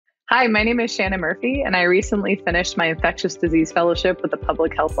Hi, my name is Shannon Murphy, and I recently finished my infectious disease fellowship with the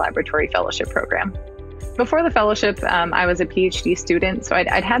Public Health Laboratory Fellowship Program. Before the fellowship, I was a PhD student, so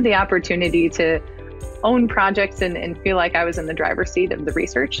I'd had the opportunity to own projects and feel like I was in the driver's seat of the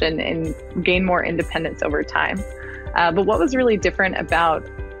research and gain more independence over time. But what was really different about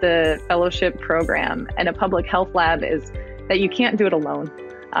the fellowship program and a public health lab is that you can't do it alone.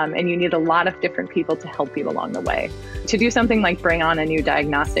 And you need a lot of different people to help you along the way. To do something like bring on a new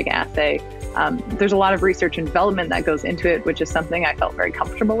diagnostic assay, there's a lot of research and development that goes into it, which is something I felt very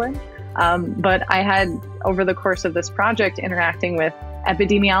comfortable in. But I had, over the course of this project, interacting with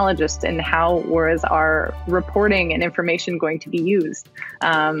epidemiologists and how was our reporting and information going to be used.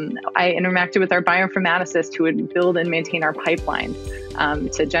 I interacted with our bioinformaticists who would build and maintain our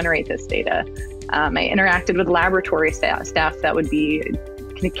pipelines to generate this data. I interacted with laboratory staff that would be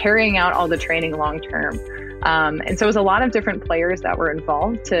carrying out all the training long term. And so it was a lot of different players that were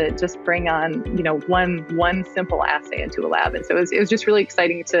involved to just bring on, one simple assay into a lab. And so it was just really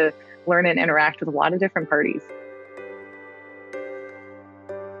exciting to learn and interact with a lot of different parties.